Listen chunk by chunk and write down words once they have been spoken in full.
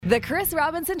The Chris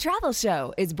Robinson Travel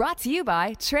Show is brought to you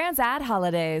by Transat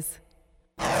Holidays.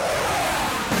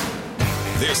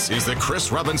 This is the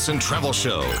Chris Robinson Travel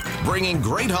Show, bringing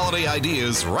great holiday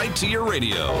ideas right to your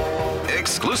radio.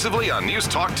 Exclusively on News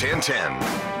Talk 1010.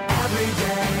 Every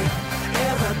day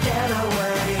is a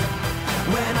getaway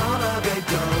when all of it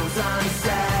goes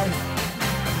unsaid.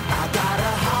 I got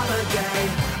a holiday,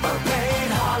 a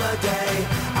paid holiday.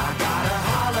 I got a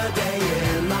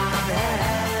holiday in my head.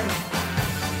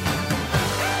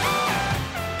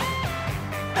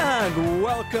 And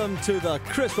welcome to the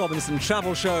Chris Robinson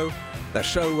Travel Show, the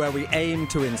show where we aim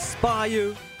to inspire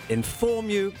you, inform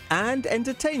you, and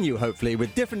entertain you, hopefully,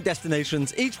 with different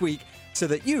destinations each week so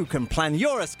that you can plan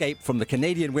your escape from the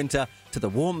Canadian winter to the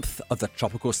warmth of the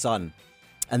tropical sun.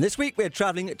 And this week we're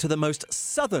traveling to the most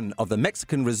southern of the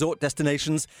Mexican resort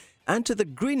destinations and to the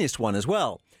greenest one as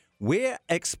well. We're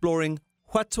exploring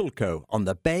Huatulco on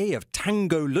the Bay of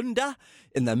Tangolunda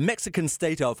in the Mexican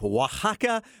state of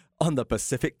Oaxaca on the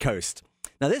Pacific coast.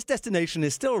 Now, this destination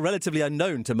is still relatively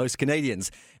unknown to most Canadians,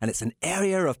 and it's an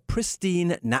area of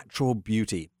pristine natural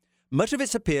beauty. Much of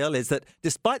its appeal is that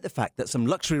despite the fact that some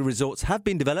luxury resorts have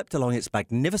been developed along its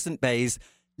magnificent bays,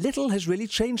 little has really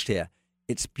changed here.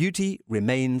 Its beauty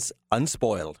remains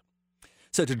unspoiled.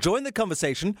 So to join the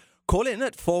conversation, call in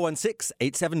at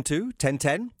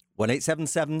 416-872-1010,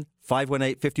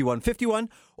 1-877-518-5151,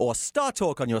 or Star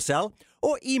Talk on your cell,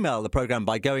 or email the program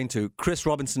by going to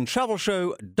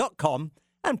chrisrobinsontravelshow.com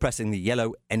and pressing the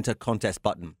yellow Enter Contest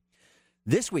button.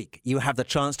 This week, you have the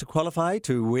chance to qualify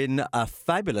to win a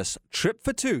fabulous trip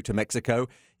for two to Mexico,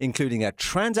 including a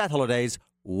Transat Holidays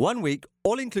 1-week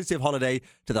all-inclusive holiday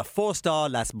to the 4-star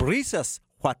Las Brisas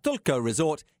Huatulco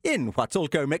Resort in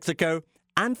Huatulco, Mexico,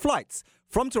 and flights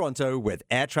from Toronto with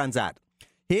Air Transat.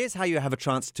 Here's how you have a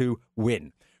chance to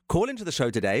win. Call into the show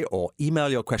today or email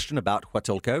your question about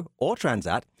Huatulco or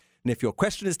Transat. And if your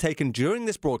question is taken during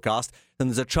this broadcast, then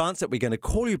there's a chance that we're going to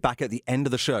call you back at the end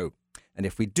of the show. And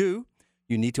if we do,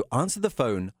 you need to answer the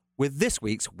phone with this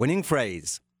week's winning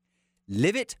phrase.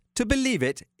 Live it to believe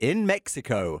it in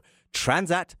Mexico.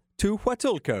 Transat to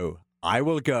Huatulco. I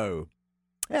will go.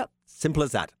 Yeah, simple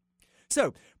as that.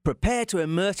 So prepare to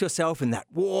immerse yourself in that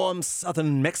warm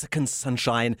southern Mexican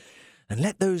sunshine and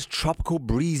let those tropical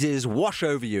breezes wash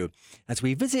over you as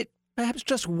we visit perhaps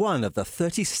just one of the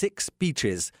 36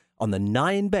 beaches on the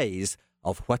 9 bays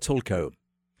of Huatulco.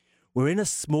 We're in a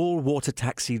small water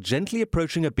taxi gently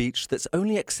approaching a beach that's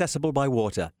only accessible by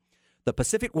water. The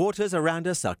Pacific waters around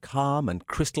us are calm and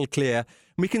crystal clear,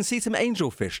 and we can see some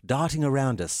angelfish darting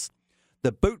around us.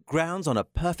 The boat grounds on a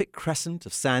perfect crescent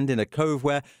of sand in a cove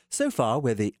where, so far,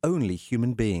 we're the only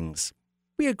human beings.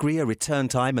 We agree a return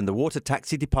time and the water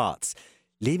taxi departs,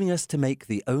 leaving us to make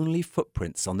the only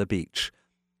footprints on the beach.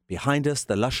 Behind us,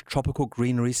 the lush tropical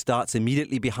greenery starts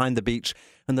immediately behind the beach,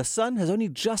 and the sun has only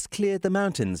just cleared the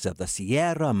mountains of the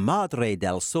Sierra Madre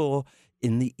del Sur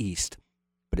in the east.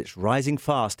 But it's rising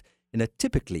fast in a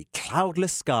typically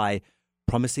cloudless sky,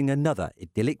 promising another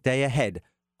idyllic day ahead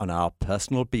on our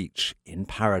personal beach in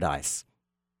paradise.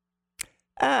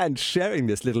 And sharing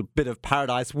this little bit of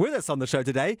paradise with us on the show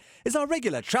today is our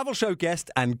regular travel show guest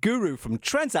and guru from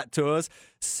Transat Tours,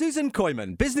 Susan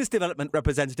Koyman, Business Development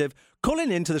Representative,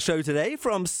 calling in to the show today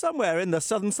from somewhere in the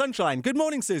southern sunshine. Good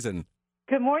morning, Susan.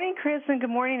 Good morning, Chris, and good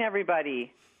morning,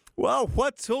 everybody. Well,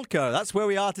 Huatulco, that's where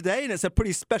we are today, and it's a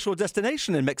pretty special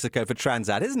destination in Mexico for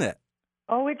Transat, isn't it?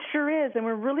 Oh, it sure is, and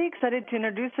we're really excited to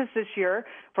introduce this year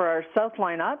for our South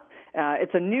lineup.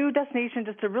 It's a new destination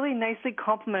just to really nicely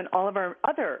complement all of our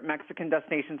other Mexican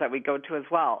destinations that we go to as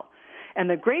well. And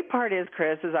the great part is,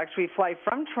 Chris, is actually fly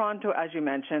from Toronto, as you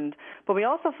mentioned, but we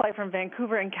also fly from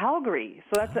Vancouver and Calgary.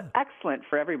 So that's excellent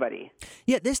for everybody.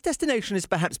 Yeah, this destination is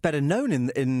perhaps better known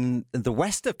in the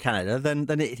west of Canada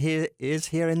than it is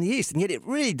here in the east. And yet it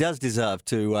really does deserve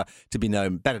to be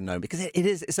better known, because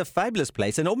it's a fabulous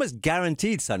place and almost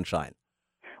guaranteed sunshine.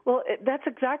 Well, that's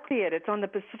exactly it. It's on the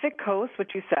Pacific coast,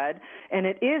 which you said, and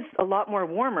it is a lot more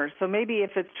warmer. So maybe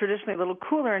if it's traditionally a little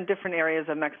cooler in different areas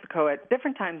of Mexico at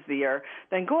different times of the year,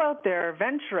 then go out there,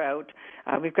 venture out.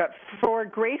 We've got 4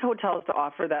 great hotels to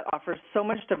offer that offer so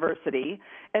much diversity,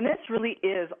 and this really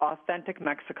is authentic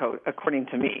Mexico, according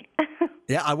to me.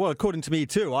 Yeah, well, according to me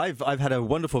too. I've had a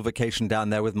wonderful vacation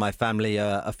down there with my family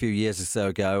a few years or so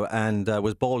ago, and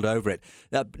was bowled over it.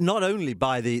 Not only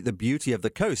by the beauty of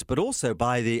the coast, but also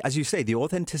by the, as you say, the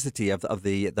authenticity of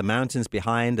the mountains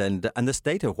behind and the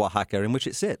state of Oaxaca in which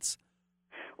it sits.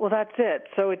 Well, that's it.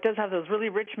 So it does have those really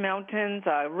rich mountains,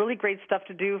 really great stuff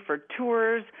to do for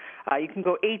tours. You can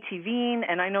go ATVing,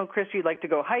 and I know, Chris, you'd like to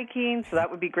go hiking, so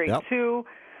that would be great too.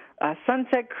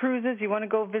 sunset cruises, you want to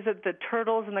go visit the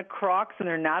turtles and the crocs in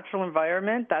their natural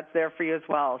environment, that's there for you as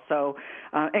well. So,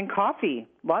 and coffee,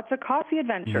 lots of coffee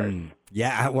adventures.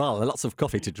 Yeah, well, lots of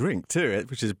coffee to drink too,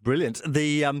 which is brilliant.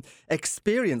 The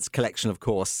experience collection, of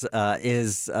course,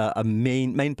 is a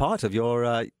main part of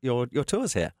your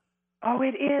tours here. Oh,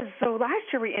 it is. So last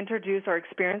year we introduced our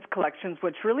experience collections,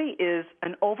 which really is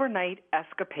an overnight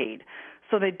escapade.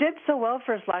 So they did so well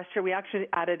for us last year, we actually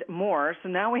added more. So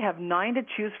now we have 9 to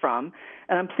choose from.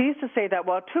 And I'm pleased to say that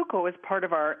Huatuco is part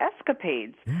of our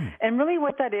escapades. And really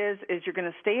what that is you're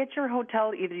going to stay at your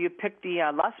hotel. Either you pick the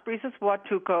Las Brisas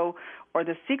Huatuco or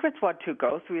the Secrets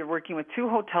Huatuco. So we are working with 2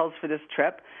 hotels for this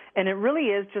trip. And it really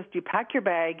is just you pack your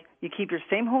bag, you keep your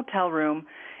same hotel room,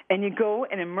 and you go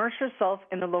and immerse yourself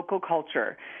in the local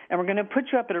culture. And we're going to put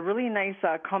you up at a really nice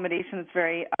accommodation that's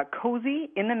very cozy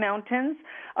in the mountains,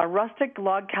 a rustic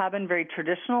log cabin, very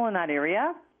traditional in that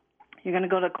area. You're going to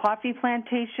go to coffee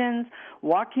plantations,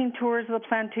 walking tours of the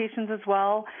plantations as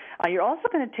well. You're also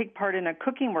going to take part in a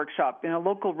cooking workshop in a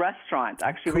local restaurant,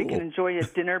 actually, where you can enjoy a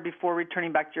dinner before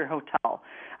returning back to your hotel.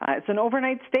 It's an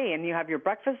overnight stay, and you have your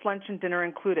breakfast, lunch, and dinner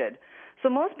included. So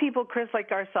most people, Chris,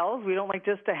 like ourselves, we don't like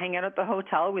just to hang out at the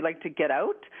hotel. We like to get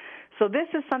out. So this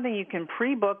is something you can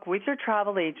pre-book with your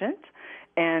travel agent,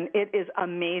 and it is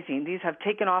amazing. These have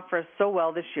taken off for us so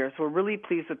well this year, so we're really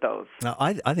pleased with those. Now,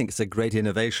 I think it's a great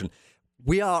innovation.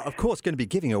 We are, of course, going to be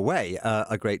giving away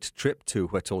a great trip to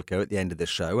Huatulco at the end of this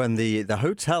show, and the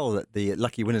hotel that the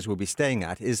lucky winners will be staying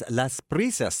at is Las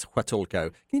Brisas Huatulco.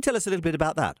 Can you tell us a little bit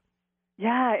about that?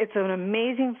 Yeah, it's an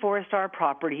amazing 4-star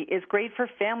property. It's great for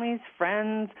families,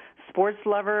 friends, sports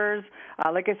lovers.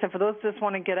 Like I said, for those who just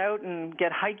want to get out and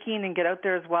get hiking and get out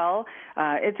there as well.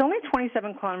 It's only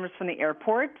 27 kilometers from the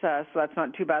airport, so that's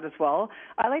not too bad as well.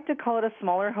 I like to call it a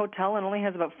smaller hotel and only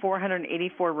has about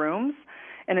 484 rooms.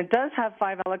 And it does have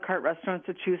 5 a la carte restaurants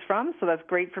to choose from, so that's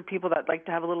great for people that like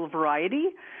to have a little variety.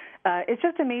 It's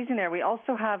just amazing there. We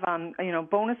also have,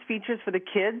 bonus features for the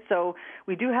kids. So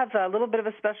we do have a little bit of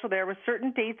a special there with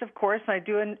certain dates, of course. And I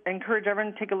do encourage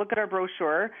everyone to take a look at our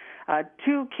brochure.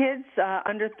 2 kids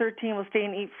under 13 will stay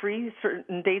and eat free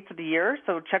certain dates of the year.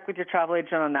 So check with your travel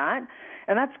agent on that.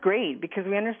 And that's great because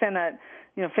we understand that,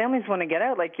 families want to get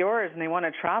out like yours and they want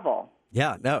to travel.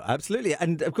 Yeah, no, absolutely.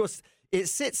 And of course, it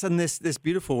sits in this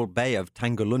beautiful bay of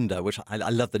Tangolunda, which I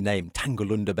love the name,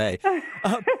 Tangolunda Bay.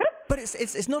 But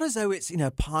it's not as though it's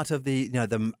part of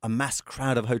a mass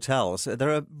crowd of hotels. There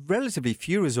are relatively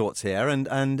few resorts here, and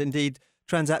indeed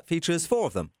Transat features 4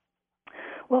 of them.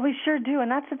 Well, we sure do,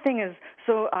 and that's the thing is,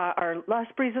 so our Las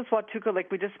Brisas Huatuco, like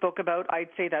we just spoke about, I'd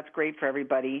say that's great for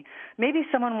everybody. Maybe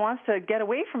someone wants to get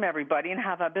away from everybody and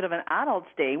have a bit of an adult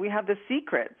stay. We have the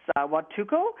Secrets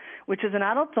Huatuco, which is an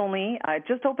adults only. It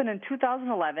just opened in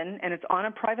 2011, and it's on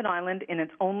a private island in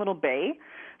its own little bay.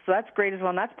 So that's great as well,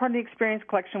 and that's part of the experience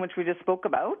collection, which we just spoke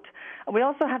about. We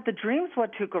also have the Dreams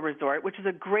Huatuco Resort, which is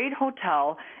a great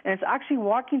hotel, and it's actually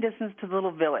walking distance to the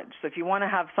little village. So if you want to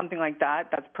have something like that,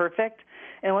 that's perfect.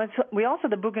 And we also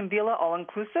have the Bougainvillea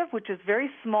All-Inclusive, which is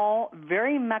very small,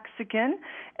 very Mexican,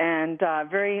 and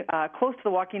very close to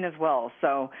the walking as well.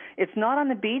 So it's not on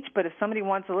the beach, but if somebody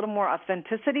wants a little more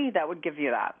authenticity, that would give you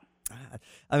that.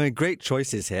 I mean, great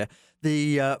choices here.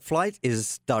 The flight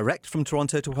is direct from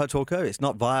Toronto to Huatulco. It's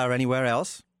not via anywhere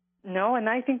else. No, and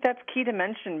I think that's key to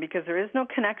mention because there is no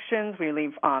connections. We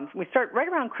leave. We start right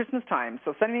around Christmas time.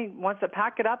 So if somebody wants to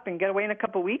pack it up and get away in a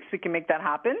couple of weeks, we can make that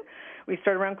happen. We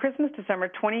start around Christmas,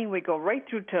 December 20. We go right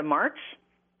through to March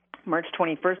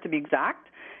 21st to be exact.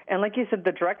 And like you said,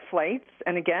 the direct flights.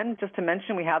 And again, just to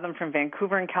mention, we have them from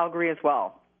Vancouver and Calgary as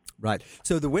well. Right.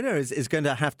 So the winner is going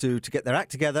to have to get their act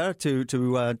together to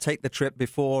take the trip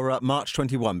before March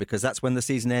 21, because that's when the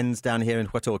season ends down here in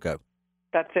Huatulco.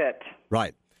 That's it.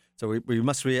 Right. So we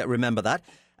must remember that.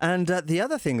 And the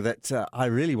other thing that I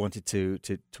really wanted to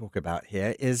talk about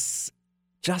here is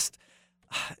just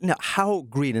how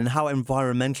green and how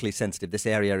environmentally sensitive this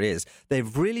area is.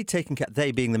 They've really taken care,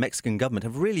 they being the Mexican government,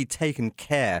 have really taken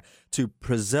care to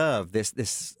preserve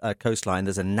this coastline.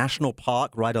 There's a national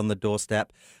park right on the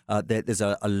doorstep. There's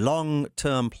a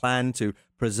long-term plan to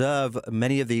preserve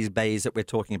many of these bays that we're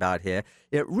talking about here.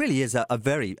 It really is a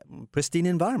very pristine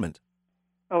environment.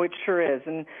 Oh, it sure is.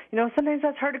 And, sometimes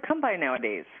that's hard to come by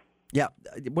nowadays. Yeah,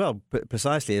 well,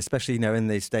 precisely, especially, in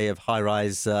the day of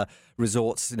high-rise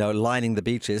resorts, lining the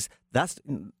beaches. That's,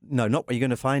 not what you're going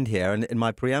to find here. And in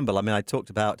my preamble, I talked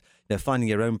about, finding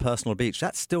your own personal beach.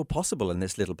 That's still possible in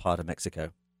this little part of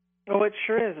Mexico. Oh, it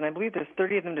sure is. And I believe there's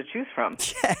 30 of them to choose from.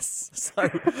 Yes. So,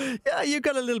 yeah, you've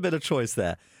got a little bit of choice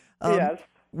there. Yes.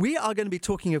 We are going to be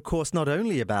talking, of course, not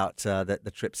only about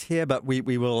the trips here, but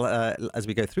we will, as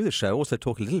we go through the show, also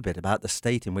talk a little bit about the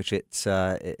state in which it's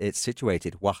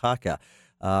situated, Oaxaca,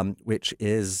 which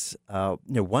is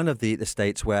one of the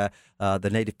states where the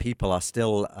native people are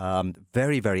still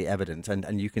very, very evident,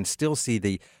 and you can still see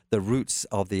the roots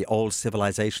of the old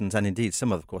civilizations, and indeed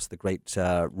some of course, the great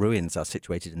ruins are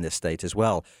situated in this state as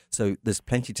well. So there's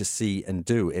plenty to see and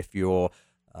do if you're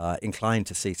inclined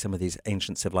to see some of these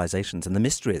ancient civilizations and the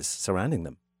mysteries surrounding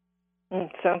them.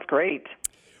 Sounds great.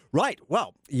 Right.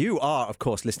 Well, you are, of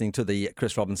course, listening to the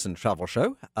Chris Robinson Travel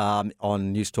Show on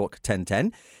News Talk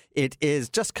 1010. It is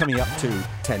just coming up to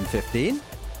 10:15,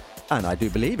 and I do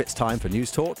believe it's time for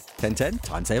News Talk 1010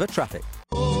 Time Saver Traffic.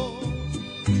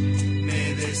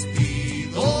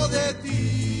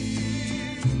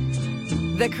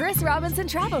 The Chris Robinson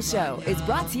Travel Show is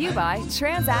brought to you by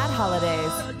Transat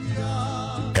Holidays.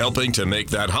 Helping to make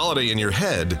that holiday in your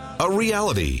head a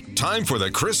reality. Time for the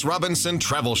Chris Robinson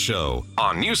Travel Show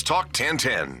on News Talk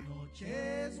 1010.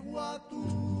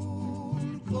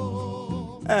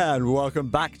 And welcome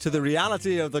back to the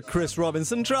reality of the Chris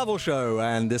Robinson Travel Show.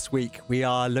 And this week we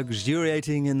are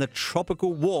luxuriating in the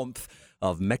tropical warmth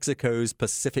of Mexico's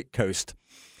Pacific coast.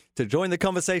 To join the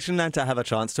conversation and to have a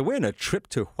chance to win a trip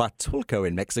to Huatulco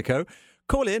in Mexico,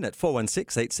 call in at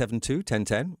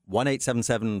 416-872-1010,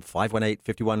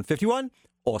 1-877-518-5151,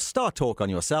 or Star Talk on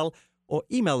your cell, or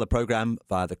email the program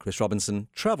via the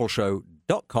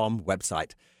chrisrobinsonTravelShow.com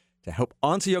website. To help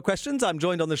answer your questions, I'm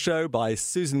joined on the show by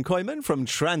Susan Koyman from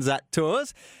Transat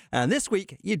Tours. And this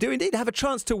week, you do indeed have a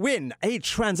chance to win a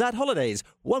Transat Holidays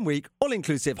 1-week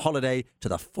all-inclusive holiday to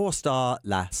the 4-star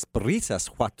Las Brisas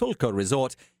Huatulco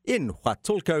Resort in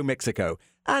Huatulco, Mexico.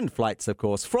 And flights, of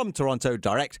course, from Toronto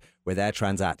direct with Air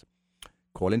Transat.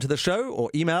 Call into the show or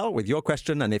email with your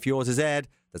question, and if yours is aired,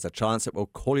 there's a chance that we'll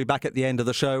call you back at the end of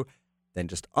the show. Then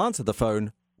just answer the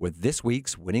phone with this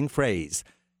week's winning phrase.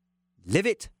 Live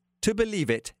it to believe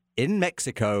it in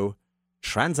Mexico.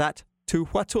 Transat to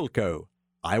Huatulco.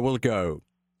 I will go.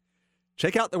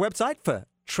 Check out the website for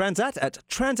Transat at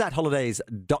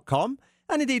transatholidays.com,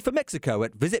 and indeed for Mexico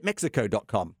at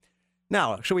visitmexico.com.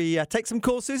 Now, shall we take some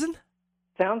calls, Susan?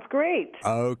 Sounds great.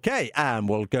 Okay, and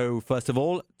we'll go first of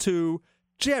all to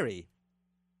Jerry.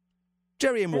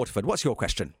 Jerry in Waterford, what's your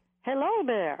question? Hello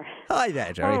there. Hi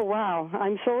there, Jerry. Oh, wow.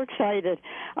 I'm so excited.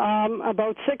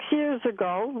 About 6 years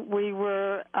ago, we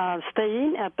were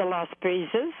staying at the Las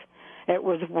Brisas. It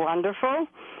was wonderful.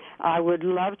 I would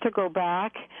love to go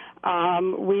back.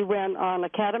 We went on a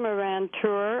catamaran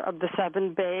tour of the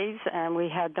 7 bays, and we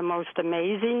had the most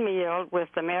amazing meal with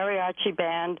the mariachi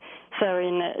band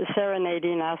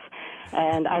serenading us,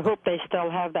 and I hope they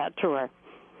still have that tour.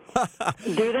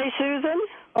 Do they, Susan?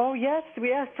 Oh, yes,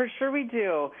 for sure we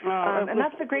do. And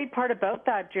that's the great part about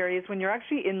that, Jerry, is when you're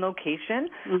actually in location.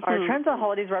 Our Transat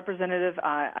Holidays representative,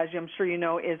 as I'm sure you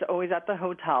know, is always at the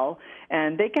hotel,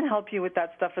 and they can help you with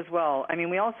that stuff as well. I mean,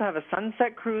 we also have a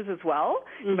sunset cruise as well.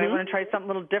 You might want to try something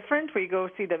a little different where you go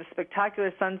see the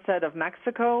spectacular sunset of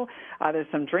Mexico. There's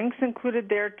some drinks included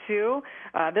there, too.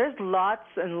 There's lots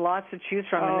and lots to choose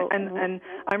from. And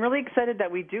I'm really excited that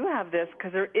we do have this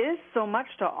because there is so much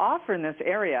to offer in this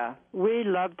area. We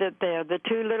loved it there. The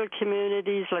 2 little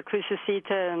communities, La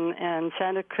Crucecita and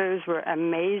Santa Cruz, were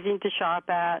amazing to shop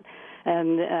at.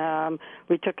 And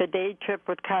we took a day trip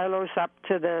with Carlos up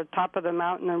to the top of the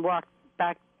mountain and walked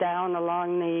back down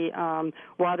along the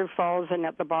waterfalls. And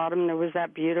at the bottom, there was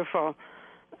that beautiful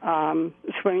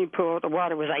swimming pool. The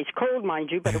water was ice cold,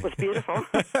 mind you, but it was beautiful.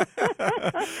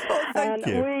 Thank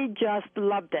you. We just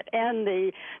loved it. And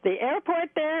the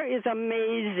airport there is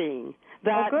amazing.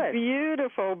 That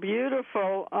beautiful, what do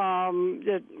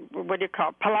you call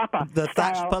it? Palapa. The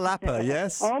thatched palapa,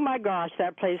 yes. Oh, my gosh,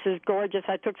 that place is gorgeous.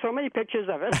 I took so many pictures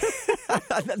of it.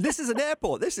 This is an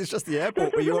airport. This is just the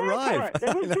airport where you arrive.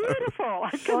 It was beautiful.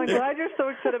 Well, I'm glad you're so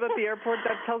excited about the airport.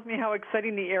 That tells me how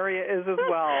exciting the area is as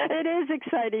well. It is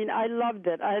exciting. I loved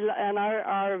it. And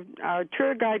our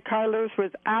tour guide, Carlos,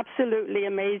 was absolutely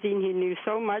amazing. He knew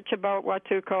so much about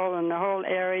Huatulco and the whole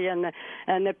area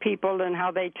and the people and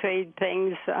how they trade things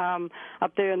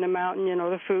up there in the mountain, you know,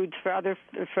 the foods for other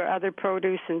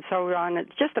produce and so on.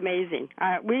 It's just amazing.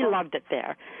 We loved it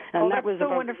there. And that was so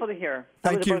wonderful to hear.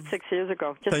 Thank you. About 6 years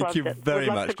ago. Just Thank loved you it. very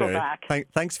Would love much, to go Jerry. back.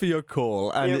 Thanks for your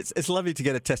call. And it's lovely to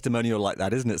get a testimonial like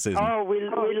that, isn't it, Susan? Oh, we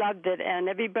loved it. And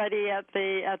everybody at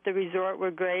the resort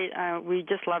were great. We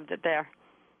just loved it there.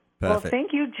 Perfect. Well,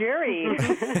 thank you, Jerry.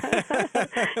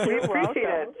 We appreciate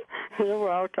it. You're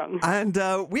welcome. And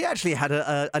we actually had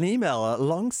an email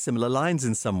along similar lines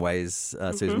in some ways,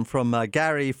 Susan, from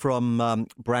Gary from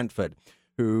Brantford,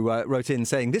 who wrote in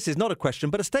saying, this is not a question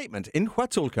but a statement. In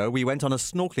Huatulco, we went on a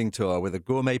snorkeling tour with a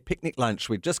gourmet picnic lunch.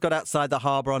 We just got outside the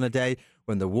harbour on a day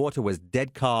when the water was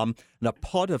dead calm and a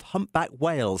pod of humpback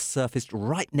whales surfaced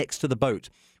right next to the boat.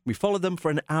 We followed them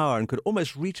for an hour and could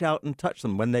almost reach out and touch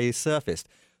them when they surfaced.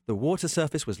 The water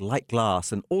surface was like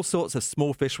glass and all sorts of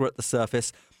small fish were at the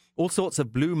surface. All sorts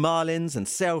of blue marlins and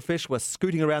sailfish were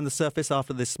scooting around the surface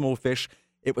after this small fish.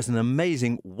 It was an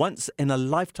amazing,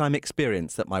 once-in-a-lifetime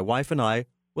experience that my wife and I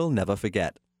will never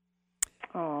forget.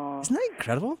 Oh, Isn't that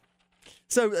incredible?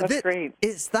 So that's great.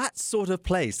 It's that sort of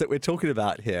place that we're talking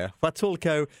about here.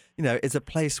 Huatulco, is a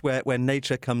place where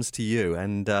nature comes to you,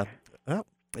 and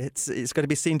it's got to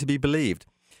be seen to be believed.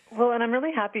 Well, and I'm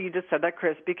really happy you just said that,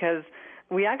 Chris, because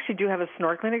we actually do have a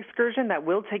snorkeling excursion that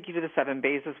will take you to the 7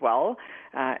 bays as well.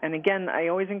 And again, I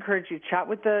always encourage you to chat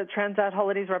with the Transat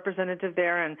Holidays representative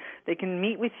there, and they can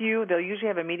meet with you. They'll usually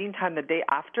have a meeting time the day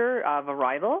after of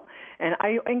arrival. And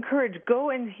I encourage, go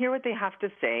and hear what they have to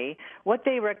say, what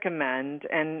they recommend.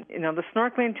 And, the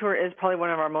snorkeling tour is probably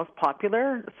one of our most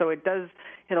popular, so it does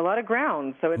hit a lot of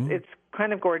ground. So it's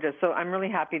kind of gorgeous. So I'm really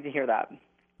happy to hear that.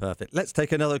 Perfect. Let's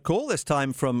take another call, this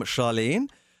time from Charlene.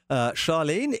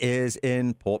 Charlene is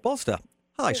in Port Bolster.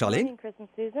 Hi, Good Charlene. morning, Chris and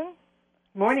Susan.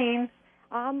 Morning.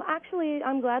 Actually,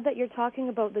 I'm glad that you're talking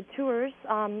about the tours.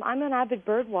 I'm an avid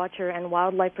bird watcher and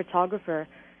wildlife photographer,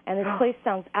 and this place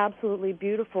sounds absolutely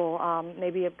beautiful.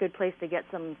 Maybe a good place to get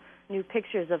some new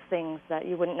pictures of things that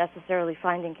you wouldn't necessarily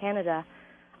find in Canada.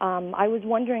 I was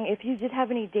wondering if you did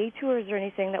have any day tours or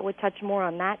anything that would touch more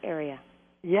on that area.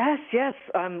 Yes.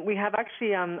 We have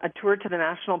actually a tour to the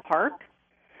national park,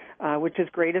 which is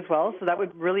great as well. So that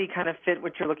would really kind of fit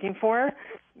what you're looking for.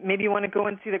 Maybe you want to go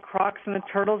and see the crocs and the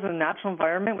turtles in the natural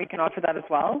environment. We can offer that as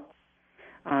well.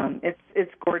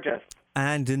 It's gorgeous.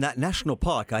 And in that national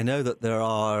park, I know that there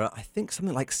are, I think,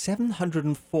 something like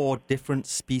 704 different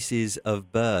species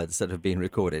of birds that have been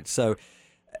recorded. So,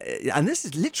 and this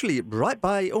is literally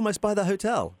almost by the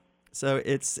hotel. So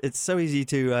it's so easy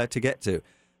to get to.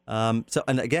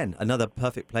 And again, another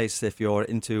perfect place if you're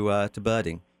into to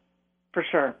birding. For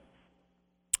sure.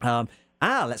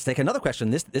 Let's take another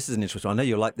question. This is an interesting one. I know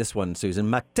you'll like this one, Susan.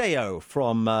 Matteo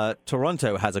from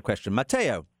Toronto has a question.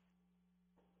 Matteo.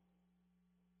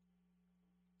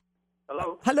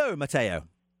 Hello. Hello, Matteo.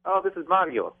 Oh, this is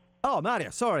Mario. Oh, Mario.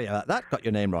 Sorry about that. Got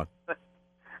your name wrong.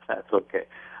 That's okay.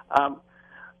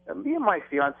 Me and my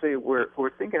fiance we're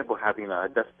thinking about having a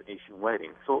destination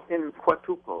wedding. So in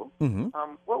Huatulco,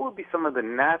 what would be some of the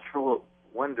natural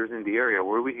wonders in the area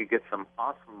where we could get some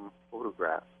awesome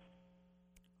photographs?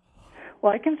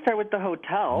 Well, I can start with the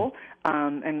hotel,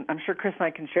 and I'm sure Chris and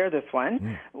I can share this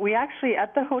one. We actually,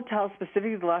 at the hotel,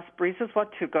 specifically the Las Brisas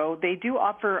Huatulco, they do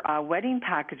offer wedding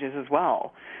packages as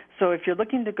well. So if you're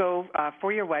looking to go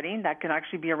for your wedding, that can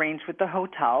actually be arranged with the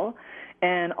hotel.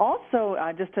 And also,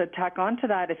 just to tack on to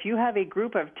that, if you have a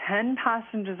group of 10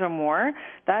 passengers or more,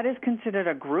 that is considered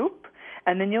a group,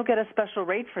 and then you'll get a special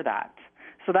rate for that.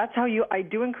 So that's how I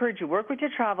do encourage you, work with your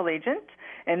travel agent,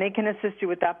 and they can assist you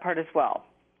with that part as well.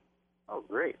 Oh,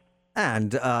 great.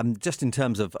 And just in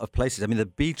terms of places, I mean, the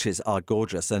beaches are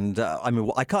gorgeous. And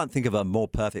I can't think of a more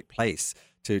perfect place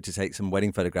to take some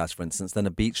wedding photographs, for instance, than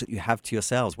a beach that you have to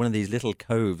yourselves. One of these little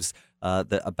coves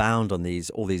that abound on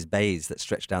all these bays that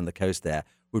stretch down the coast there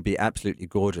would be absolutely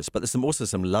gorgeous. But there's also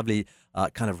some lovely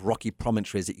kind of rocky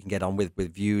promontories that you can get on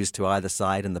with views to either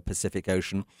side in the Pacific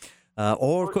Ocean.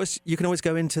 Or, of course, you can always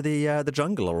go into the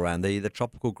jungle all around, the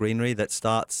tropical greenery that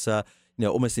starts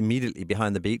almost immediately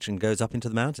behind the beach and goes up into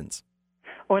the mountains.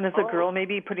 Oh, and as a girl,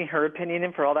 maybe putting her opinion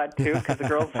in for all that, too, because the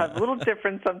girls have a little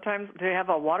different. Sometimes they have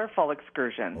a waterfall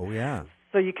excursion. Oh, yeah.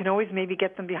 So you can always maybe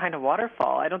get them behind a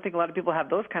waterfall. I don't think a lot of people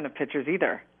have those kind of pictures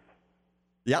either.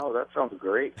 Yeah. Oh, that sounds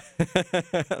great.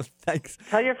 Thanks.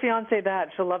 Tell your fiancée that.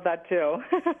 She'll love that, too.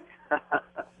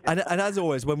 And as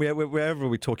always, wherever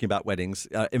we're talking about weddings,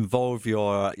 involve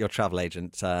your travel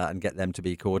agent and get them to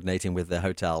be coordinating with the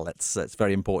hotel. It's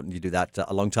very important you do that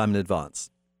a long time in advance.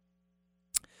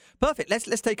 Perfect.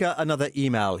 Let's take another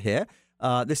email here.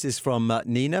 This is from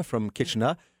Nina from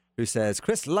Kitchener, who says,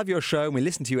 Chris, love your show and we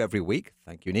listen to you every week.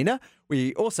 Thank you, Nina.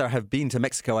 We also have been to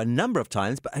Mexico a number of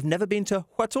times, but have never been to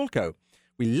Huatulco.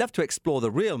 We love to explore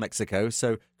the real Mexico,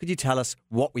 so could you tell us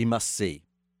what we must see?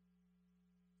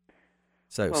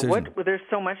 So, Susan. There's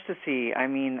so much to see. I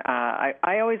mean,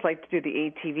 I always like to do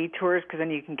the ATV tours because then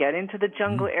you can get into the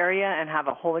jungle area and have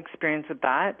a whole experience with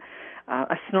that.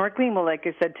 A snorkeling will, like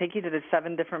I said, take you to the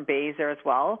 7 different bays there as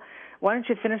well. Why don't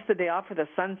you finish the day off with a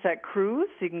sunset cruise?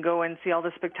 So you can go and see all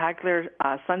the spectacular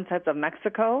sunsets of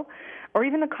Mexico, or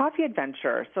even a coffee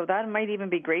adventure. So that might even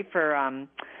be great for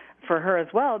for her as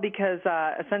well, because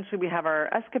essentially we have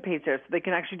our escapades there, so they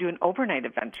can actually do an overnight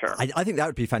adventure. I think that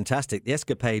would be fantastic. The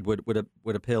escapade would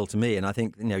appeal to me, and I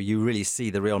think you really see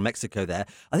the real Mexico there.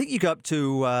 I think you go up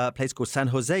to a place called San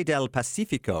Jose del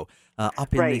Pacifico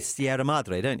up in the Sierra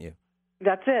Madre, don't you?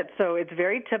 That's it. So it's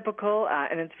very typical,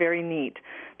 and it's very neat.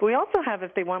 But we also have,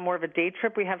 if they want more of a day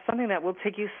trip, we have something that will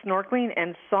take you snorkeling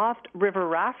and soft river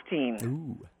rafting.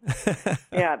 Ooh.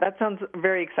 Yeah, that sounds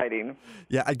very exciting.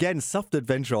 Yeah, again, soft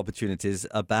adventure opportunities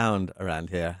abound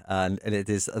around here, and it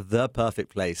is the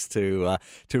perfect place to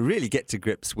really get to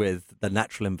grips with the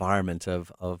natural environment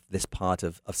of this part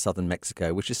of southern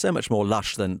Mexico, which is so much more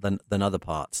lush than other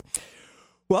parts.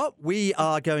 Well, we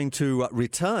are going to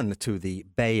return to the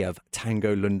Bay of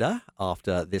Tangolunda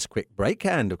after this quick break.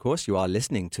 And, of course, you are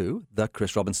listening to The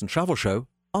Chris Robinson Travel Show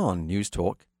on News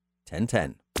Talk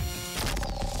 1010.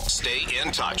 Stay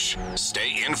in touch.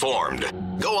 Stay informed.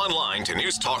 Go online to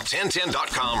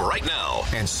newstalk1010.com right now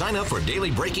and sign up for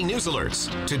daily breaking news alerts.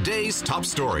 Today's top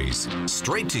stories,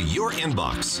 straight to your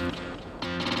inbox.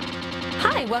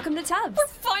 Hi, welcome to Tubbs. We're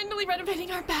finally renovating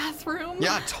our bathroom.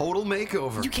 Yeah, total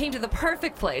makeover. You came to the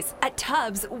perfect place. At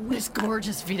Tubbs, This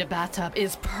gorgeous Vita bathtub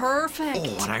is perfect.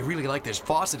 Oh, and I really like this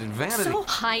faucet and vanity. So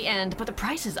high-end, but the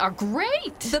prices are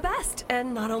great. the best.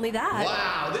 And not only that.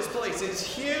 Wow, this place is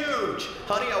huge.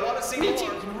 Honey, I want to see more. You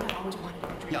know what I always wanted?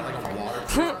 Yeah, like a water.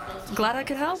 Glad I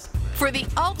could help. For the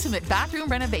ultimate bathroom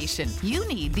renovation, you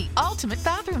need the ultimate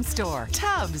bathroom store,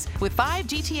 Tubbs, with 5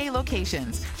 GTA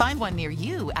locations. Find one near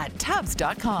you at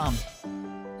Tubbs.com.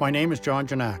 My name is John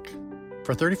Janak.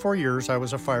 For 34 years, I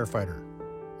was a firefighter.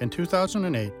 In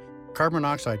 2008, carbon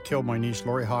monoxide killed my niece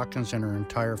Lori Hawkins and her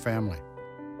entire family.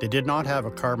 They did not have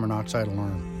a carbon monoxide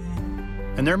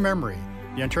alarm. In their memory,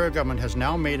 the Ontario government has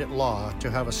now made it law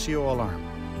to have a CO alarm.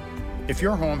 If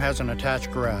your home has an attached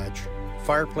garage,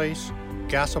 fireplace,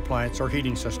 gas appliance, or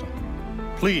heating system,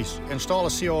 please install a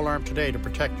CO alarm today to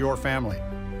protect your family.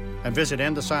 And visit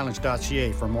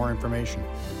endthesilence.ca for more information.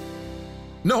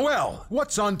 Noel,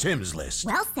 what's on Tim's list?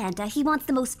 Well, Santa, he wants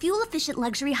the most fuel-efficient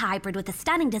luxury hybrid with a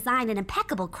stunning design and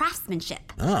impeccable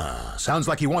craftsmanship. Ah, sounds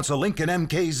like he wants a Lincoln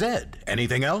MKZ.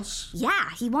 Anything else? Yeah,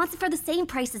 he wants it for the same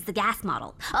price as the gas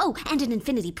model. Oh, and an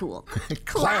infinity pool.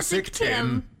 Classic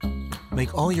Tim.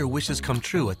 Make all your wishes come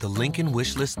true at the Lincoln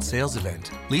Wishlist sales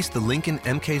event. Lease the Lincoln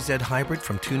MKZ Hybrid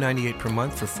from $298 per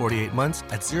month for 48 months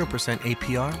at 0%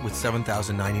 APR with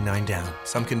 $7,099 down.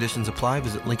 Some conditions apply.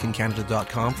 Visit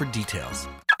LincolnCanada.com for details.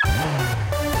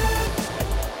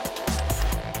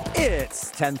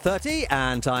 It's 10:30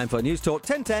 and time for News Talk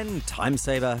 1010 Time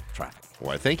Saver Traffic.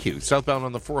 Why, thank you. Southbound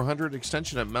on the 400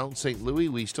 extension at Mount St. Louis,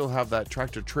 we still have that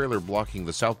tractor-trailer blocking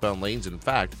the southbound lanes. In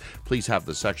fact, please have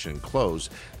the section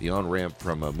closed. The on-ramp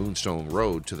from Moonstone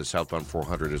Road to the southbound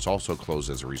 400 is also closed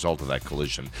as a result of that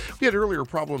collision. We had earlier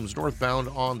problems northbound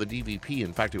on the DVP.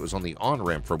 In fact, it was on the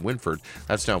on-ramp from Winford.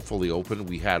 That's now fully open.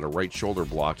 We had a right shoulder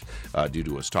blocked due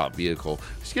to a stopped vehicle.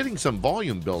 It's getting some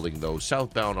volume building, though,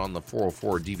 southbound on the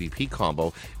 404 DVP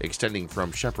combo, extending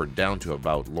from Shepherd down to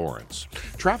about Lawrence.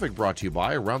 Traffic brought to you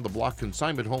by Around the Block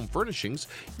Consignment Home Furnishings.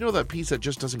 You know that piece that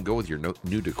just doesn't go with your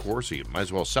new decor, so you might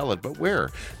as well sell it, but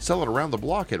where? Sell it around the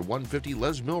block at 150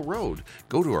 Les Mill Road.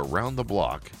 Go to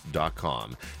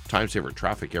aroundtheblock.com. Time saver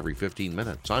traffic every 15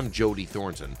 minutes. I'm Jody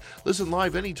Thornton. Listen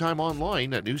live anytime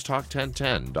online at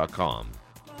newstalk1010.com.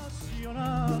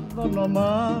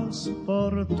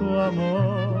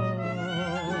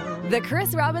 The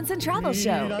Chris Robinson Travel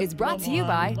Show is brought to you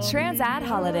by Transat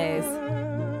Holidays.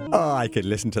 Oh, I could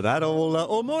listen to that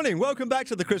all morning. Welcome back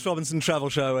to the Chris Robinson Travel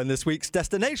Show and this week's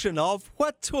destination of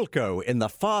Huatulco in the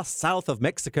far south of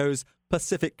Mexico's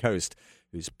Pacific coast,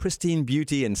 whose pristine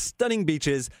beauty and stunning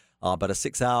beaches are but a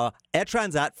 6-hour Air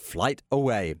Transat flight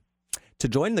away. To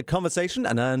join the conversation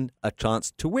and earn a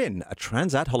chance to win a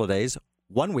Transat Holidays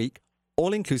 1-week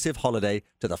all-inclusive holiday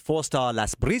to the 4-star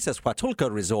Las Brisas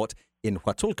Huatulco Resort in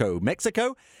Huatulco,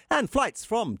 Mexico, and flights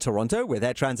from Toronto with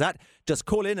Air Transat. Just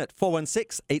call in at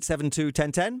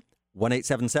 416-872-1010,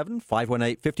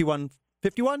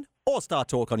 1-877-518-5151, or Star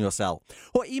Talk on your cell.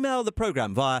 Or email the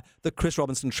program via the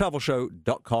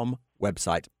chrisrobinsontravelshow.com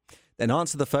website. Then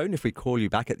answer the phone if we call you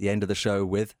back at the end of the show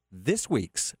with this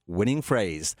week's winning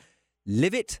phrase.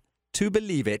 Live it to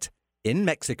believe it in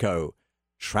Mexico.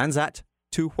 Transat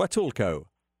to Huatulco.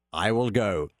 I will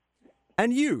go.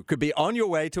 And you could be on your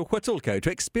way to Huatulco to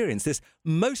experience this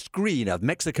most green of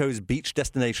Mexico's beach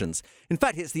destinations. In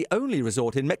fact, it's the only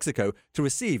resort in Mexico to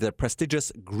receive the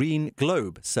prestigious Green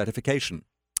Globe certification.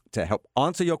 To help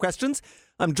answer your questions,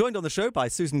 I'm joined on the show by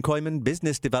Susan Koyman,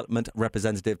 Business Development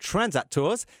Representative, Transat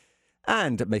Tours.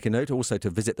 And make a note also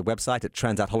to visit the website at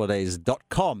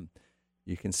transatholidays.com.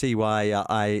 You can see why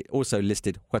I also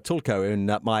listed Huatulco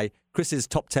in my Chris's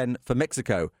Top 10 for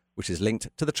Mexico, which is linked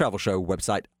to the Travel Show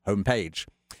website homepage.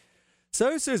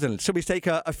 So, Susan, shall we take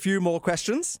a few more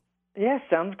questions? Yes,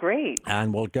 sounds great.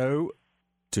 And we'll go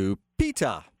to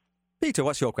Peter. Peter,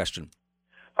 what's your question?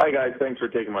 Hi, guys. Thanks for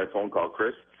taking my phone call,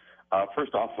 Chris.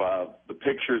 First off, the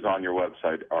pictures on your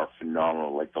website are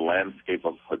phenomenal. Like, the landscape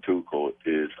of Huatulco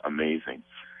is amazing.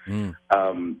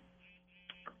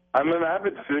 I'm an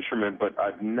avid fisherman, but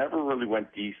I've never really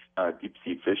went deep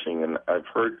sea fishing, and I've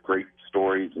heard great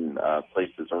stories and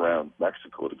places around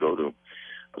Mexico to go to.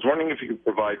 I was wondering if you could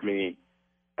provide me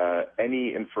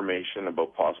any information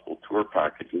about possible tour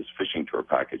packages, fishing tour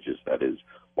packages, that is,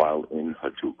 while in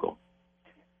Huatulco.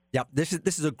 Yeah, this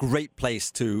is a great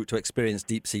place to experience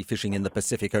deep sea fishing in the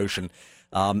Pacific Ocean,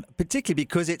 particularly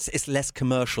because it's less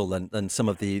commercial than some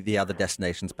of the other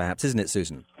destinations, perhaps, isn't it,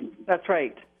 Susan? That's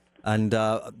right. And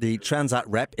the Transat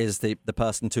rep is the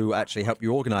person to actually help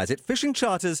you organize it. Fishing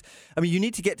charters, I mean, you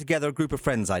need to get together a group of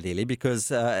friends, ideally, because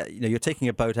you're taking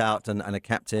a boat out and a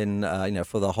captain,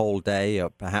 for the whole day, or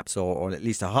perhaps, or at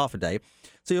least a half a day.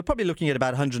 So you're probably looking at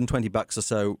about $120 or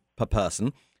so per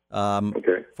person,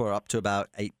 for up to about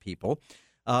 8 people.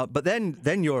 But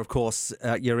then you're, of course,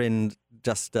 you're in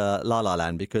just La La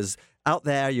Land, because out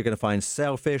there you're going to find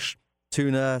sailfish,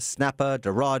 tuna, snapper,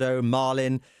 dorado,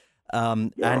 marlin.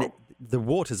 And the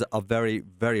waters are very,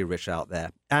 very rich out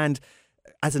there. And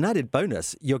as an added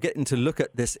bonus, you're getting to look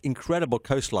at this incredible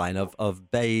coastline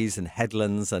of bays and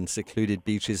headlands and secluded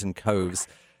beaches and coves.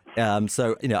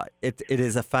 So, it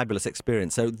is a fabulous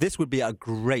experience. So this would be a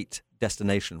great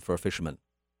destination for a fisherman.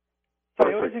 So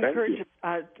I always encourage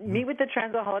meet with the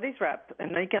Transat Holidays rep,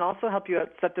 and they can also help you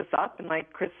set this up. And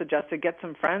like Chris suggested, get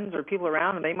some friends or people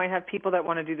around, and they might have people that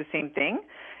want to do the same thing,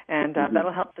 and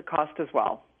that'll help the cost as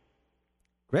well.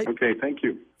 Great. Okay, thank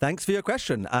you. Thanks for your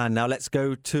question. And now let's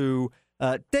go to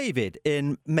David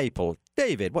in Maple.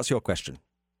 David, what's your question?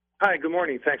 Hi, good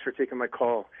morning. Thanks for taking my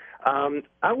call.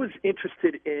 I was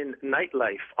interested in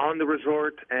nightlife on the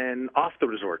resort and off the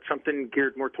resort, something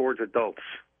geared more towards adults.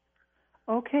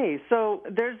 Okay, so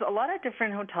there's a lot of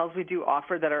different hotels we do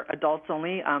offer that are adults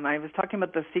only. I was talking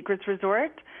about the Secrets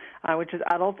Resort, which is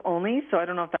adults only, so I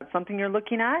don't know if that's something you're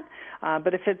looking at.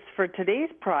 But if it's for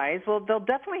today's price, well, they'll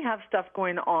definitely have stuff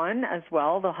going on as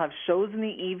well. They'll have shows in the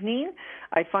evening.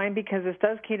 I find because this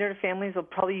does cater to families, they'll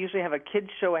probably usually have a kids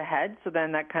show ahead, so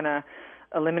then that kind of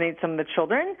eliminate some of the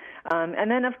children. And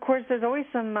then, of course, there's always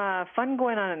some fun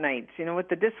going on at night, with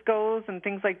the discos and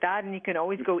things like that. And you can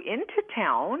always go into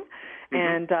town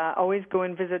and always go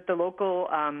and visit the local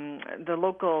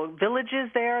villages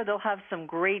there. They'll have some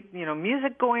great,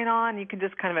 music going on. You can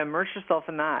just kind of immerse yourself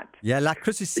in that. Yeah, La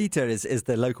Crucecita is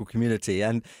the local community.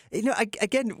 And,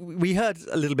 again, we heard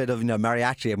a little bit of,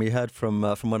 mariachi, and we heard from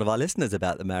one of our listeners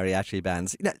about the mariachi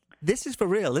bands. This is for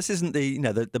real. This isn't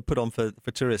the put on for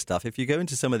tourist stuff. If you go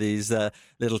into some of these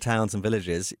little towns and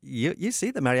villages, you see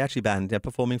the mariachi band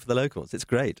performing for the locals. It's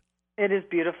great. It is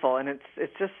beautiful, and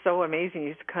it's just so amazing.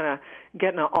 You just kind of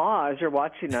get in awe as you're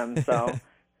watching them. So,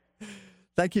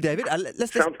 thank you, David.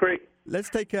 Sounds great. Let's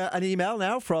take an email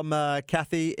now from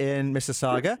Kathy in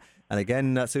Mississauga. And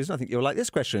again, Susan, I think you'll like this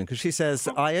question, because she says,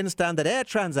 I understand that Air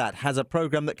Transat has a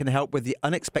program that can help with the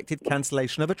unexpected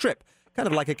cancellation of a trip, kind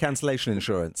of like a cancellation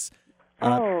insurance.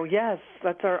 Oh, yes.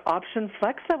 That's our Option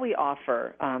Flex that we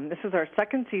offer. This is our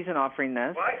second season offering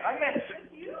this.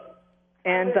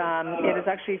 And it is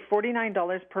actually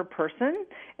 $49 per person,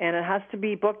 and it has to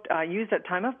be booked, used at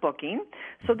time of booking.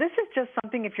 So this is just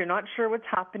something if you're not sure what's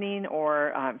happening,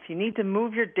 or if you need to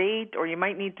move your date, or you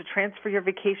might need to transfer your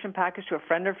vacation package to a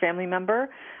friend or family member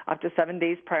up to 7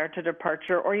 days prior to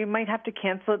departure, or you might have to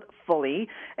cancel it fully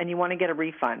and you want to get a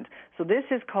refund. So this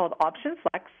is called Option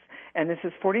Flex. And this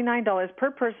is $49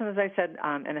 per person, as I said,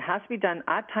 and it has to be done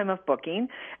at time of booking.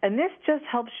 And this just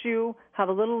helps you have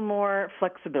a little more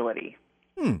flexibility.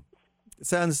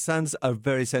 Sounds a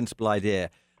very sensible idea.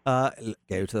 Go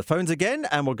to the phones again,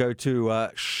 and we'll go to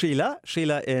Sheila.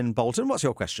 Sheila in Bolton. What's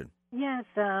your question? Yes,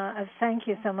 thank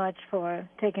you so much for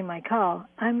taking my call.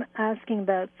 I'm asking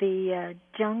about the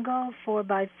Jungle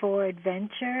 4x4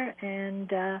 adventure,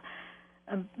 and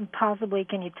possibly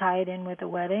can you tie it in with a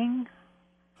wedding?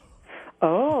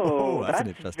 Oh, that's an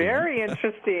that's interesting very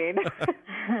interesting.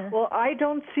 Well, I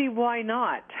don't see why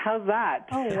not. How's that?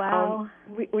 Oh, wow.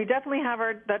 We definitely have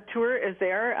that tour is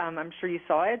there. I'm sure you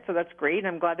saw it, so that's great.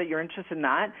 I'm glad that you're interested in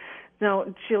that.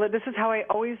 No, Sheila, this is how I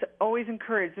always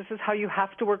encourage. This is how you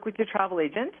have to work with your travel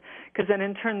agent, because then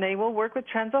in turn they will work with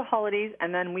Transat Holidays,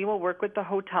 and then we will work with the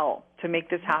hotel to make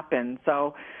this happen.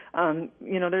 So,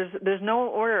 there's no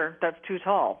order that's too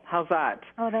tall. How's that?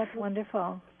 Oh, that's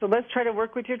wonderful. So let's try to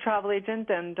work with your travel agent,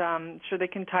 and sure they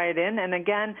can tie it in. And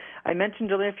again, I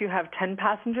mentioned earlier, if you have 10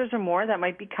 passengers or more, that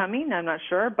might be coming. I'm not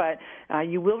sure, but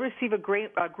you will receive a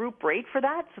group rate for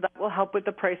that, so that will help with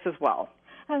the price as well.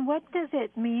 And what does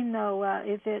it mean, though?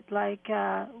 Is it like,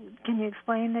 can you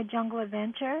explain the jungle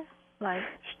adventure?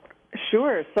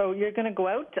 Sure. So you're going to go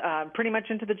out pretty much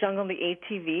into the jungle in the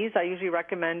ATVs. I usually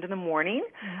recommend in the morning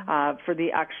for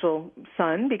the actual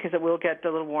sun, because it will get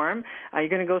a little warm. You're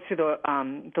going to go through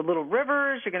the little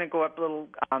rivers. You're going to go up little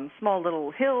small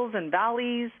little hills and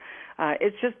valleys.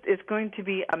 It's going to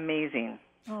be amazing.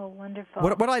 Oh, wonderful.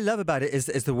 What I love about it is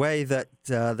the way that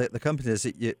the companies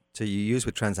that you use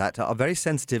with Transat are very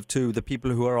sensitive to the people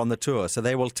who are on the tour. So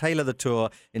they will tailor the tour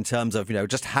in terms of,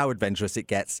 just how adventurous it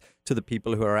gets to the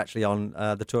people who are actually on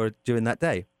the tour during that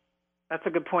day. That's a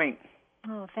good point.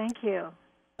 Oh, thank you.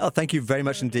 Oh, thank you very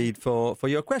much indeed for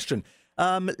your question.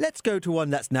 Let's go to one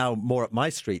that's now more up my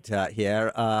street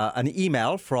here. An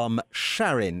email from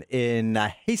Sharon in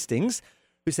Hastings,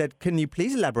 who said, "Can you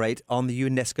please elaborate on the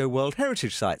UNESCO World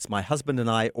Heritage Sites? My husband and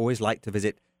I always like to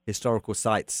visit historical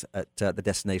sites at the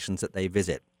destinations that they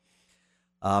visit."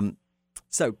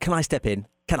 So can I step in?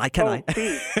 Can I?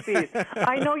 Please.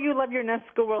 I know you love your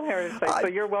UNESCO World Heritage Site, so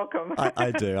you're welcome.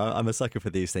 I do. I'm a sucker for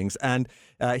these things. And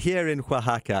here in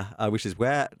Oaxaca, which is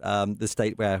where the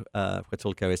state where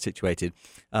Huatulco is situated,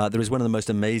 there is one of the most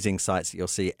amazing sites that you'll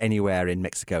see anywhere in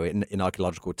Mexico in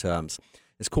archaeological terms.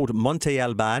 It's called Monte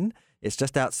Alban. It's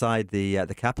just outside the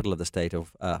capital of the state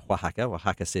of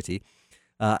Oaxaca City,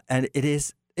 and it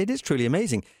is truly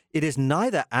amazing. It is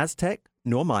neither Aztec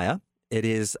nor Maya. It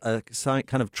is a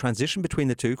kind of transition between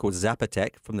the two called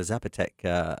Zapotec from the Zapotec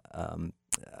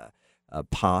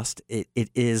past.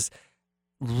 It is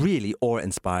really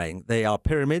awe-inspiring. They are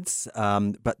pyramids,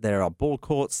 but there are ball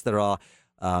courts. There are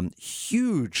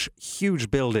huge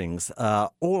buildings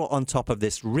all on top of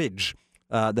this ridge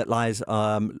that lies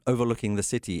overlooking the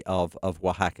city of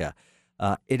Oaxaca.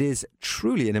 It is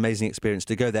truly an amazing experience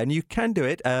to go there. And you can do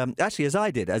it, actually, as I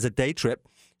did, as a day trip.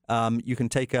 You can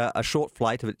take a short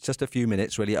flight of just a few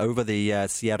minutes, really, over the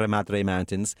Sierra Madre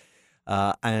Mountains.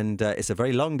 And it's a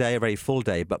very long day, a very full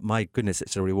day, but my goodness,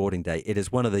 it's a rewarding day. It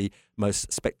is one of the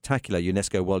most spectacular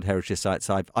UNESCO World Heritage Sites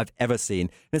I've ever seen.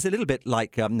 And it's a little bit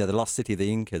like the lost city of the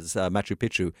Incas, Machu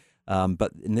Picchu.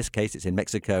 But in this case, it's in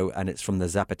Mexico, and it's from the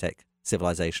Zapotec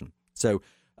civilization. So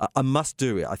a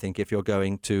must-do, I think, if you're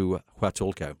going to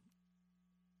Huatulco.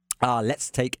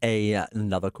 Let's take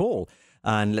another call.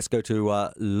 And let's go to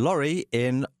Laurie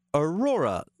in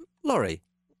Aurora. Laurie,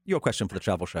 your question for the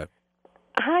travel show.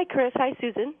 Hi, Chris. Hi,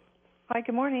 Susan. Hi,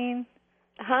 good morning.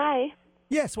 Hi.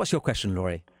 Yes, what's your question,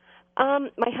 Laurie?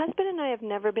 My husband and I have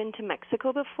never been to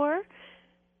Mexico before,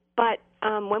 but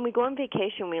when we go on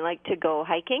vacation, we like to go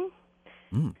hiking.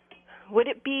 Mm. Would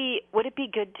it be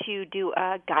good to do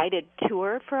a guided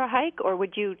tour for a hike, or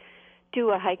would you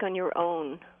do a hike on your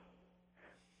own?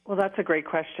 Well, that's a great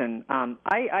question.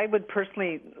 I would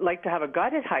personally like to have a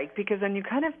guided hike, because then you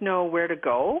kind of know where to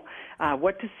go,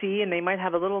 what to see, and they might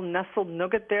have a little nestled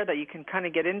nugget there that you can kind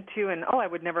of get into, and, I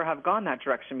would never have gone that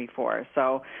direction before.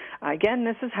 So, again,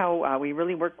 this is how we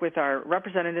really work with our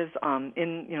representatives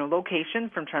in location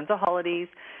from Transat Holidays,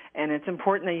 and it's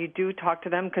important that you do talk to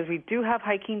them, because we do have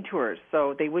hiking tours,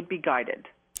 so they would be guided.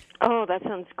 Oh, that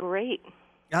sounds great.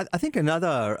 I think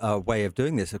another way of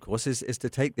doing this, of course, is to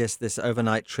take this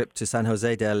overnight trip to San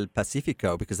Jose del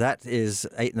Pacifico, because that is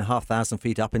 8,500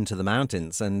 feet up into the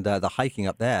mountains, and the hiking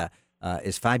up there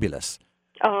is fabulous.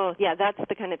 Oh, yeah, that's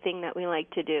the kind of thing that we like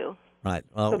to do. Right.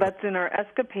 So that's in our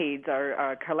Escapades,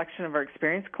 our collection of our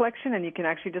experience collection, and you can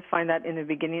actually just find that in the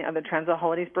beginning of the Transat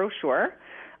Holidays brochure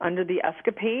under the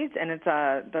Escapades, and it's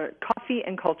the coffee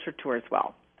and culture tour as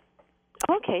well.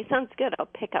 Okay, sounds good. I'll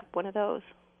pick up one of those.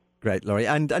 Great, Laurie.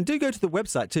 And do go to the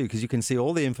website, too, because you can see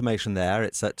all the information there.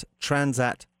 It's at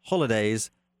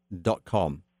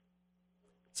transatholidays.com.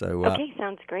 So, okay,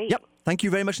 sounds great. Yep. Thank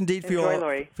you very much indeed for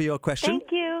your question.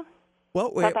 Thank you. Well,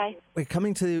 Bye-bye. We're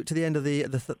coming to the end of the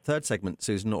third segment,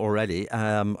 Susan, already,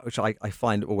 which I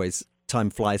find always time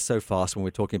flies so fast when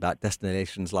we're talking about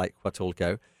destinations like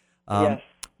Huatulco. Yes.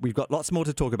 We've got lots more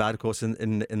to talk about, of course,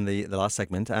 in the last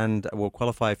segment, and we'll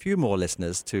qualify a few more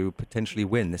listeners to potentially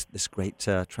win this great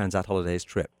Transat Holidays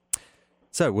trip.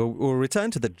 So we'll return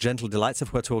to the gentle delights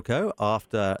of Huatulco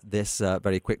after this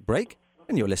very quick break,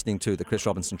 and you're listening to the Chris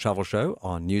Robinson Travel Show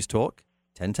on News Talk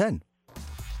 1010.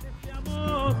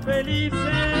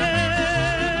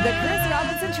 The Chris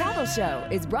Robinson Travel Show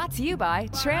is brought to you by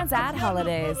Transat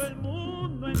Holidays.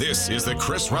 This is the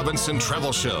Chris Robinson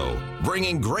Travel Show,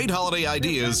 bringing great holiday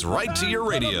ideas right to your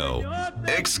radio.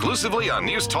 Exclusively on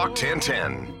News Talk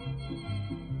 1010.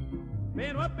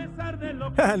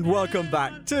 And welcome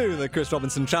back to the Chris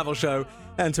Robinson Travel Show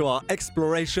and to our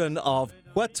exploration of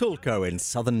Huatulco in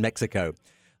southern Mexico.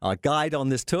 Our guide on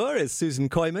this tour is Susan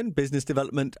Koyman, Business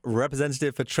Development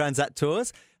Representative for Transat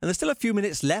Tours. And there's still a few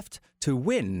minutes left to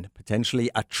win potentially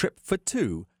a trip for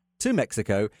two to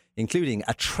Mexico, including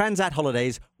a Transat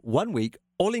Holidays 1 week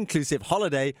all-inclusive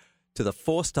holiday to the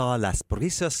 4-star Las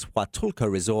Brisas Huatulco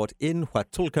Resort in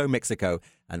Huatulco, Mexico,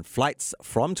 and flights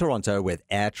from Toronto with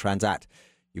Air Transat.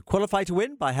 You qualify to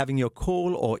win by having your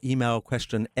call or email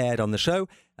question aired on the show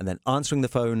and then answering the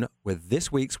phone with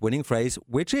this week's winning phrase,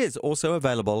 which is also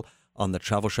available on the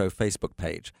Travel Show Facebook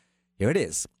page. Here it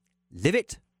is. Live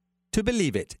it to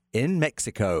believe it in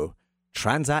Mexico.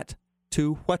 Transat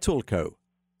to Huatulco.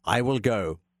 I will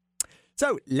go.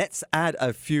 So let's add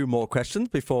a few more questions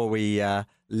before we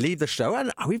leave the show.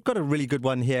 And we've got a really good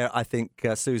one here, I think,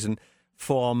 Susan,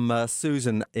 from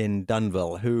Susan in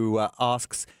Dunville, who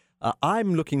asks,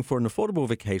 I'm looking for an affordable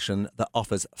vacation that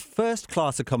offers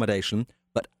first-class accommodation,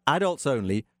 but adults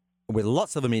only, with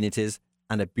lots of amenities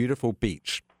and a beautiful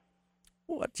beach.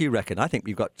 What do you reckon? I think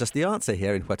we've got just the answer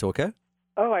here in Huatulco.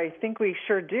 Oh, I think we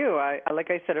sure do. Like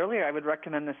I said earlier, I would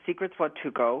recommend the Secrets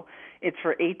Huatulco. It's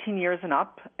for 18 years and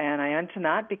up, and I mention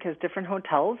that because different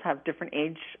hotels have different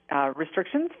age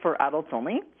restrictions for adults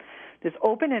only. This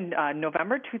opened in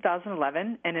November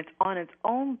 2011, and it's on its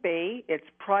own bay. It's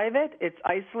private. It's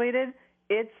isolated.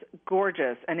 It's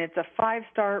gorgeous, and it's a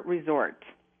 5-star resort.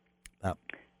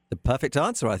 The perfect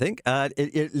answer, I think.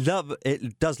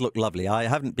 It does look lovely. I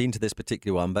haven't been to this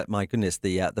particular one, but my goodness,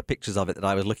 the pictures of it that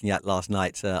I was looking at last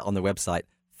night on the website,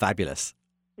 fabulous.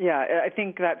 Yeah, I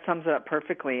think that sums it up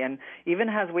perfectly, and even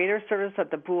has waiter service at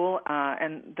the pool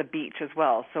and the beach as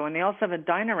well. So, and they also have a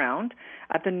dine-around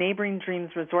at the neighboring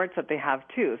Dreams resorts that they have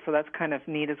too. So that's kind of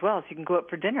neat as well. So you can go out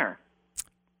for dinner.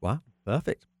 Wow,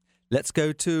 perfect. Let's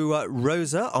go to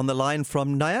Rosa on the line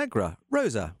from Niagara.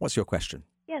 Rosa, what's your question?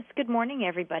 Yes, good morning,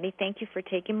 everybody. Thank you for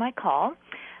taking my call.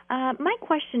 My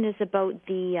question is about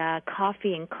the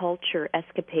coffee and culture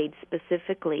escapade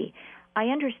specifically. I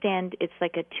understand it's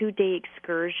like a 2-day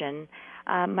excursion.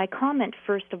 My comment,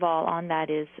 first of all, on that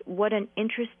is what an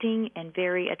interesting and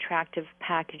very attractive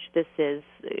package this is,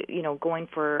 going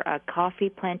for a coffee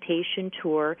plantation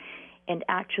tour and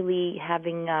actually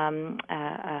having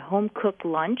a home-cooked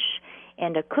lunch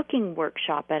and a cooking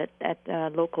workshop at a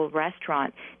local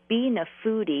restaurant. Being a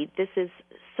foodie, this is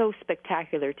so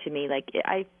spectacular to me. Like,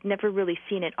 I've never really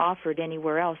seen it offered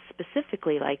anywhere else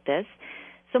specifically like this.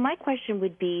 So my question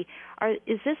would be,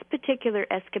 is this particular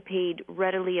escapade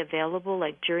readily available,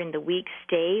 like during the week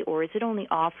stay, or is it only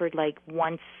offered like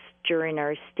once during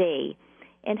our stay?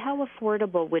 And how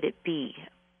affordable would it be?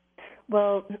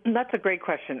 Well, that's a great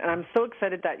question, and I'm so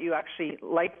excited that you actually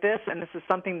like this, and this is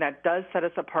something that does set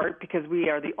us apart because we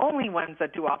are the only ones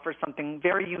that do offer something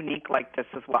very unique like this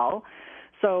as well.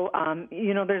 So,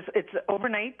 it's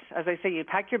overnight. As I say, you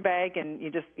pack your bag and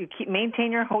you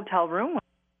maintain your hotel room.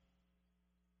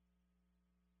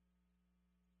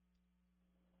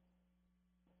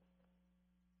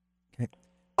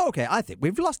 Okay, I think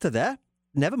we've lost her there.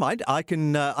 Never mind. I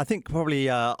can, I think, probably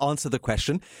answer the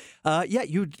question.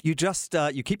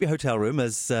 You keep your hotel room,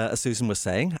 as Susan was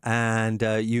saying, and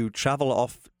you travel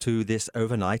off to this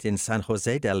overnight in San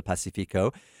Jose del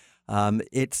Pacifico.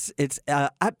 It's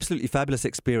absolutely fabulous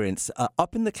experience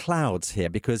up in the clouds here,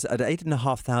 because at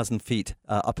 8,500 feet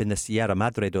up in the Sierra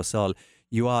Madre do Sol,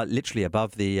 you are literally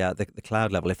above the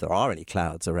cloud level, if there are any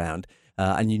clouds around.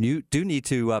 And you do need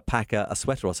to pack a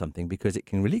sweater or something, because it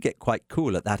can really get quite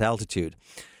cool at that altitude.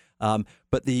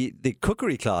 But the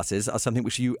cookery classes are something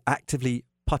which you actively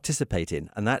participate in,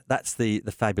 and that's the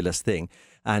fabulous thing.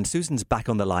 And Susan's back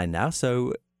on the line now,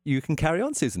 so you can carry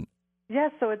on, Susan. Yeah,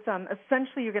 so it's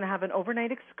essentially you're going to have an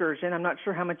overnight excursion. I'm not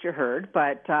sure how much you heard,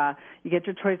 but you get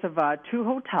your choice of 2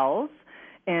 hotels.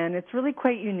 And it's really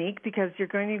quite unique because you're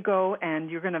going to go and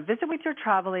you're going to visit with your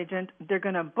travel agent. They're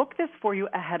going to book this for you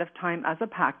ahead of time as a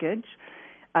package.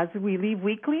 As we leave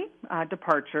weekly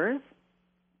departures,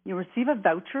 you receive a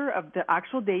voucher of the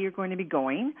actual day you're going to be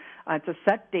going. It's a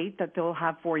set date that they'll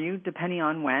have for you depending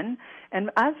on when.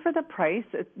 And as for the price,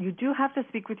 you do have to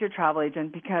speak with your travel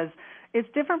agent because it's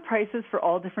different prices for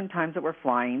all different times that we're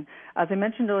flying. As I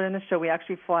mentioned earlier in the show, we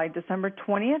actually fly December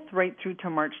 20th right through to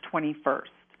March 21st.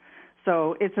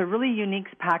 So it's a really unique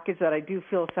package that I do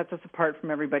feel sets us apart from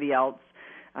everybody else.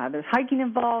 There's hiking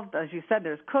involved. As you said,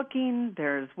 there's cooking,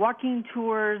 there's walking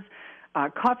tours.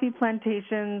 coffee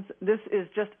plantations. This is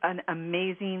just an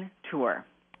amazing tour.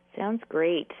 Sounds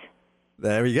great.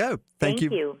 There we go. Thank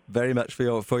you you very much for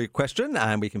your question.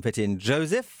 And we can fit in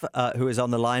Joseph, who is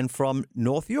on the line from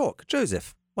North York.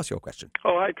 Joseph, what's your question?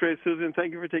 Oh, hi, Chris. Susan,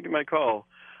 thank you for taking my call.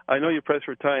 I know you're pressed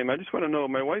for time. I just want to know,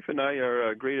 my wife and I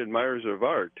are great admirers of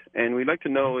art, and we'd like to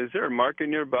know, is there a market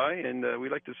nearby? And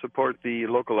we'd like to support the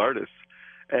local artists.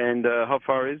 And how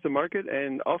far is the market?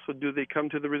 And also, do they come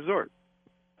to the resort?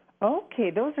 Okay,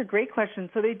 those are great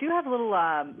questions. So they do have a little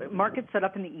market set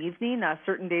up in the evening,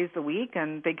 certain days a week,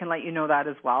 and they can let you know that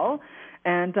as well.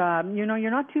 And,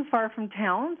 you're not too far from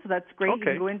town, so that's great. You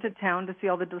can go into town to see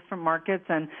all the different markets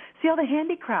and see all the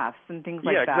handicrafts and things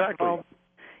like that. Yeah, exactly. Well,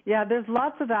 yeah, there's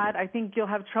lots of that. I think you'll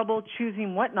have trouble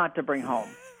choosing what not to bring home.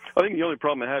 I think the only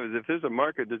problem I have is if there's a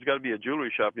market, there's got to be a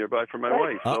jewelry shop nearby for my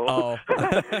wife. So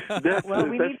that's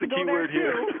the key word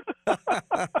here.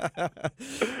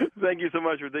 Thank you so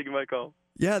much for taking my call.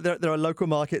 Yeah, there are local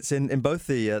markets in both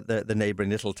the neighboring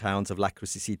little towns of La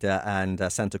Crucecita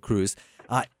and Santa Cruz.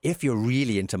 If you're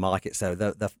really into markets, though,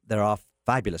 there are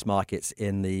fabulous markets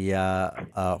in the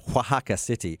Oaxaca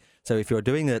city. So if you're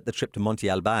doing the trip to Monte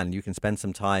Alban, you can spend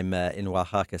some time in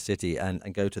Oaxaca city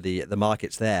and go to the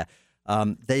markets there.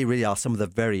 They really are some of the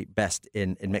very best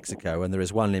in Mexico, and there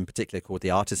is one in particular called the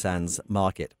Artisans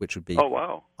Market, which would be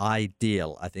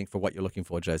ideal, I think, for what you're looking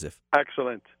for, Joseph.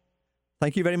 Excellent.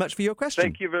 Thank you very much for your question.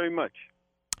 Thank you very much.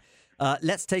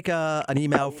 Let's take an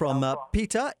email from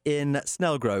Peter in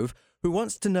Snellgrove, who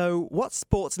wants to know what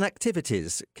sports and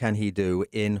activities can he do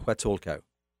in Huatulco.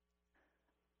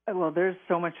 Well, there's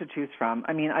so much to choose from.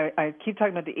 I mean, I keep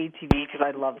talking about the ATV because I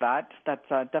love that. That's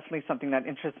definitely something that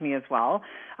interests me as well.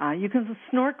 You can go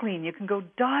snorkeling. You can go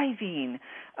diving.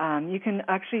 You can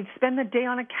actually spend the day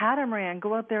on a catamaran,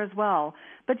 go out there as well.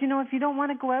 But, if you don't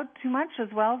want to go out too much as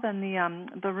well, then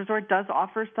the resort does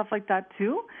offer stuff like that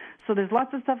too. So there's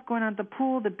lots of stuff going on at the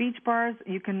pool, the beach bars.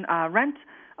 You can rent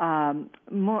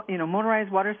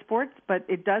motorized water sports, but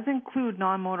it does include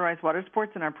non-motorized water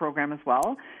sports in our program as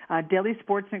well. Daily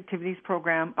sports and activities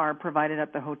program are provided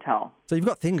at the hotel. So you've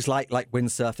got things like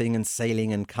windsurfing and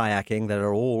sailing and kayaking that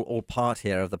are all part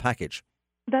here of the package.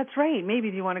 That's right. Maybe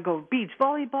if you want to go beach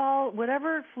volleyball,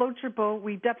 whatever floats your boat,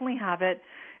 we definitely have it.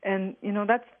 And,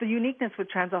 that's the uniqueness with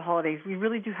Transat Holidays. We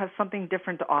really do have something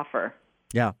different to offer.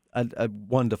 Yeah,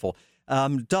 wonderful.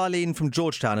 Darlene from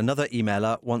Georgetown, another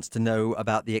emailer, wants to know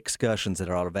about the excursions that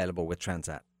are available with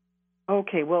Transat.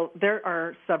 Okay, well, there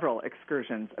are several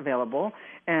excursions available.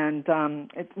 And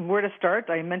where to start,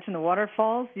 I mentioned the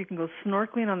waterfalls. You can go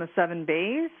snorkeling on the 7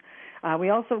 bays. We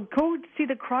also go see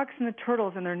the crocs and the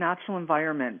turtles in their natural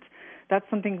environment. That's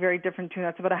something very different, too.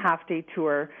 That's about a half-day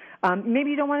tour.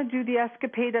 Maybe you don't want to do the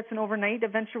escapade. That's an overnight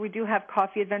adventure. We do have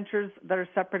coffee adventures that are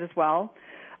separate as well.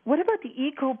 What about the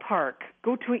eco park?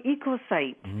 Go to an eco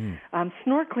site.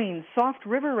 Snorkeling, soft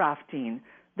river rafting.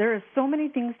 There are so many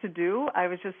things to do. I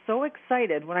was just so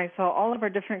excited when I saw all of our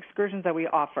different excursions that we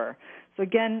offer. So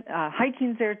again,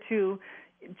 hiking's there too.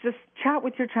 Just chat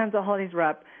with your Transat Holidays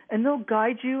rep, and they'll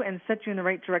guide you and set you in the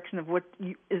right direction of what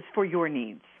is for your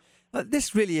needs.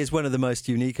 This really is one of the most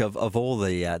unique of all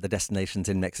the destinations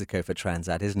in Mexico for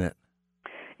Transat, isn't it?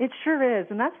 It sure is,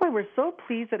 and that's why we're so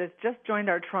pleased that it's just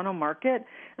joined our Toronto market.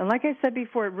 And like I said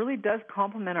before, it really does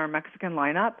complement our Mexican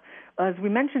lineup. As we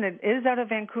mentioned, it is out of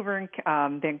Vancouver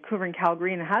and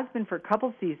Calgary, and it has been for a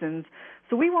couple seasons.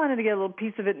 So we wanted to get a little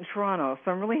piece of it in Toronto,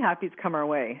 so I'm really happy it's come our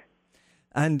way.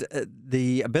 And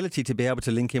the ability to be able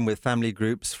to link in with family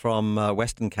groups from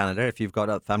Western Canada, if you've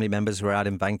got family members who are out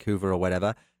in Vancouver or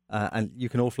whatever, and you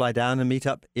can all fly down and meet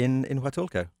up in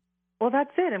Huatulco. Well,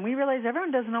 that's it. And we realize everyone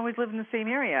doesn't always live in the same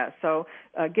area. So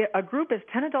get a group is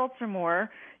 10 adults or more.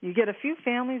 You get a few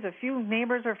families, a few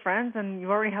neighbors or friends, and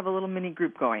you already have a little mini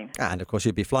group going. And, of course,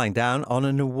 you'd be flying down on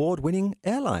an award-winning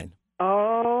airline.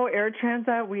 Oh, Air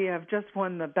Transat, we have just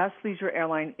won the best leisure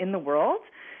airline in the world.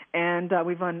 And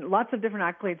we've won lots of different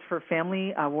accolades for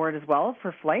family award as well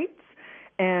for flights.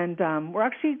 And we're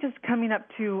actually just coming up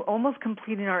to almost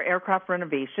completing our aircraft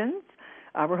renovations.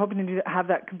 We're hoping to have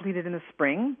that completed in the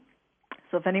spring.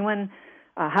 So if anyone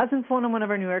hasn't flown on one of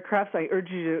our new aircrafts, I urge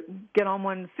you to get on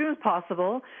one as soon as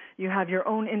possible. You have your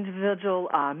own individual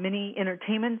mini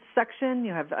entertainment section.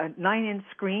 You have a 9-inch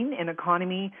screen in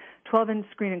economy, 12-inch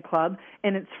screen in club,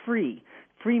 and it's free.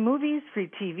 Free movies, free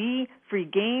TV, free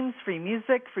games, free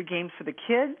music, free games for the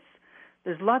kids.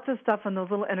 There's lots of stuff on those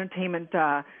little entertainment,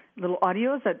 little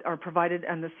audios that are provided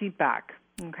on the seat back.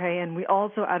 Okay, and we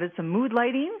also added some mood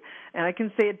lighting, and I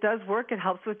can say it does work. It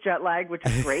helps with jet lag, which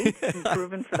is great. It's been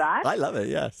proven for that. I love it,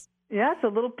 yes. Yeah, it's a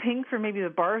little pink for maybe the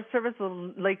bar service, a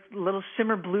little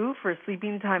shimmer blue for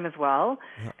sleeping time as well.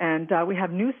 Yeah. And we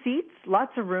have new seats,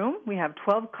 lots of room. We have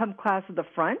 12 club class at the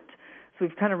front. So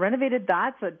we've kind of renovated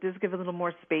that, so it does give a little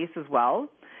more space as well.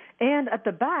 And at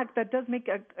the back, that does make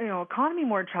economy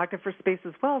more attractive for space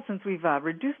as well. Since we've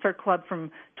reduced our club from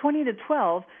 20 to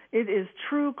 12, it is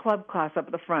true club class up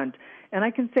at the front. And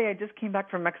I can say I just came back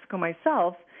from Mexico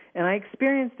myself, and I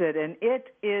experienced it. And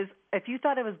it is, if you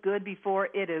thought it was good before,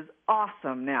 it is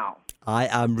awesome now. I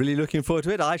am really looking forward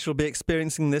to it. I shall be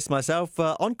experiencing this myself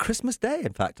on Christmas Day.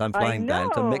 In fact, I'm flying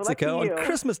down to Mexico on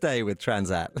Christmas Day with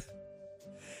Transat.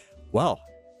 Well,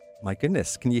 my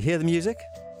goodness, can you hear the music?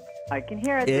 I can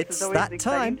hear it. It's this is always that an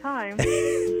exciting time.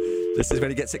 This is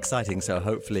when it gets exciting, so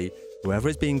hopefully whoever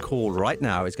is being called right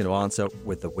now is going to answer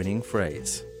with the winning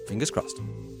phrase. Fingers crossed.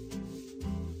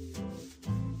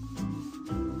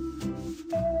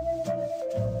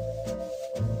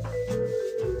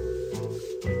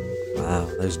 Wow,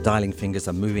 those dialing fingers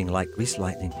are moving like greased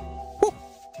lightning. Woo!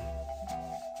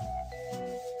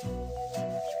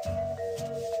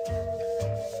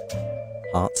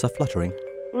 Hearts are fluttering.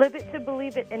 Live it to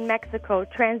believe it in Mexico.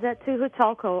 Transat to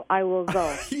Hutalco. I will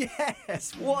go.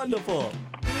 Yes, wonderful.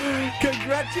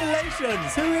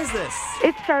 Congratulations. Who is this?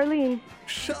 It's Charlene.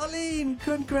 Charlene,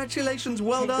 congratulations.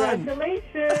 Well done.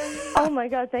 Congratulations. Oh, my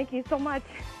God. Thank you so much.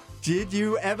 Did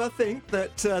you ever think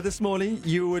that this morning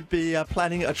you would be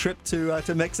planning a trip to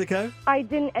Mexico? I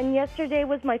didn't, and yesterday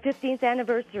was my 15th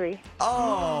anniversary.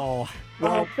 Oh,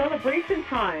 well, celebration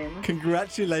time.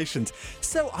 Congratulations.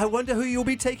 So I wonder who you'll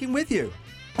be taking with you.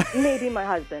 Maybe my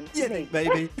husband. Yeah,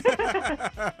 maybe.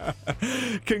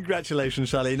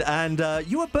 Congratulations, Charlene. And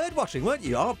you were bird watching, weren't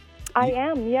you? Oh, I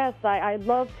am, yes. I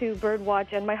love to bird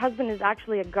watch, and my husband is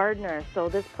actually a gardener, so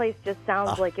this place just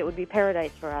sounds like it would be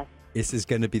paradise for us. This is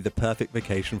going to be the perfect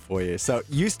vacation for you. So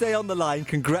you stay on the line.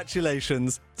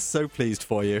 Congratulations. So pleased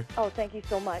for you. Oh, thank you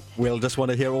so much. We'll just want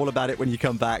to hear all about it when you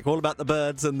come back. All about the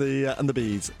birds and the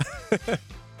bees.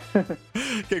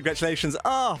 Congratulations.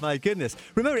 Oh, my goodness.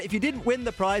 Remember, if you didn't win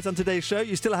the prize on today's show,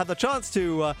 you still have the chance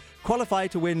to qualify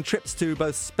to win trips to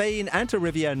both Spain and to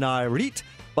Riviera Nayarit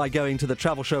by going to the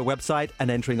Travel Show website and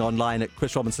entering online at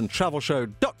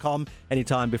chrisrobinsonTravelShow.com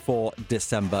anytime before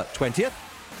December 20th.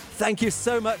 Thank you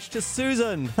so much to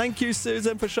Susan. Thank you,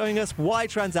 Susan, for showing us why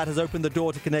Transat has opened the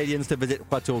door to Canadians to visit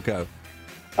Huatulco.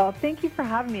 Oh, thank you for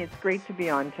having me. It's great to be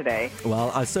on today.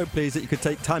 Well, I'm so pleased that you could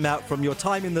take time out from your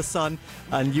time in the sun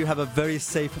and you have a very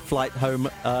safe flight home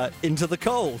into the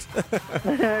cold.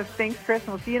 Thanks, Chris.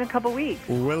 We'll see you in a couple weeks.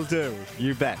 Will do.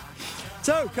 You bet.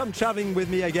 So come traveling with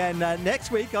me again next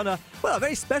week on a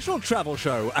very special travel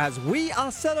show as we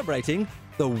are celebrating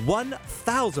the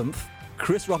 1000th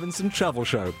Chris Robinson Travel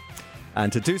Show.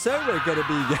 And to do so, we're going to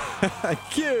be...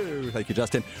 Thank you,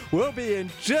 Justin. We'll be in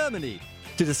Germany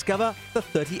to discover the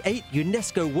 38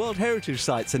 UNESCO World Heritage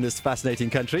Sites in this fascinating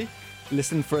country.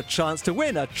 Listen for a chance to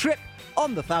win a trip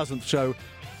on the 1000th show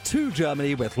to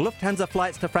Germany with Lufthansa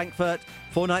flights to Frankfurt,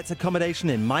 4 nights accommodation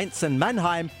in Mainz and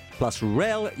Mannheim, plus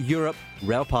Rail Europe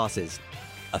rail passes.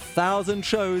 1,000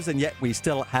 shows, and yet we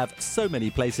still have so many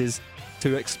places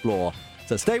to explore.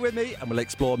 So stay with me and we'll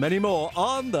explore many more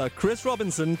on the Chris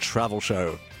Robinson Travel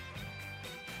Show.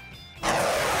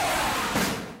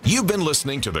 You've been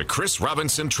listening to the Chris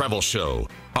Robinson Travel Show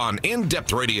on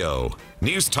In-Depth Radio,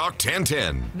 News Talk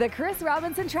 1010. The Chris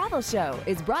Robinson Travel Show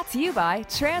is brought to you by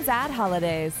Transat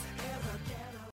Holidays.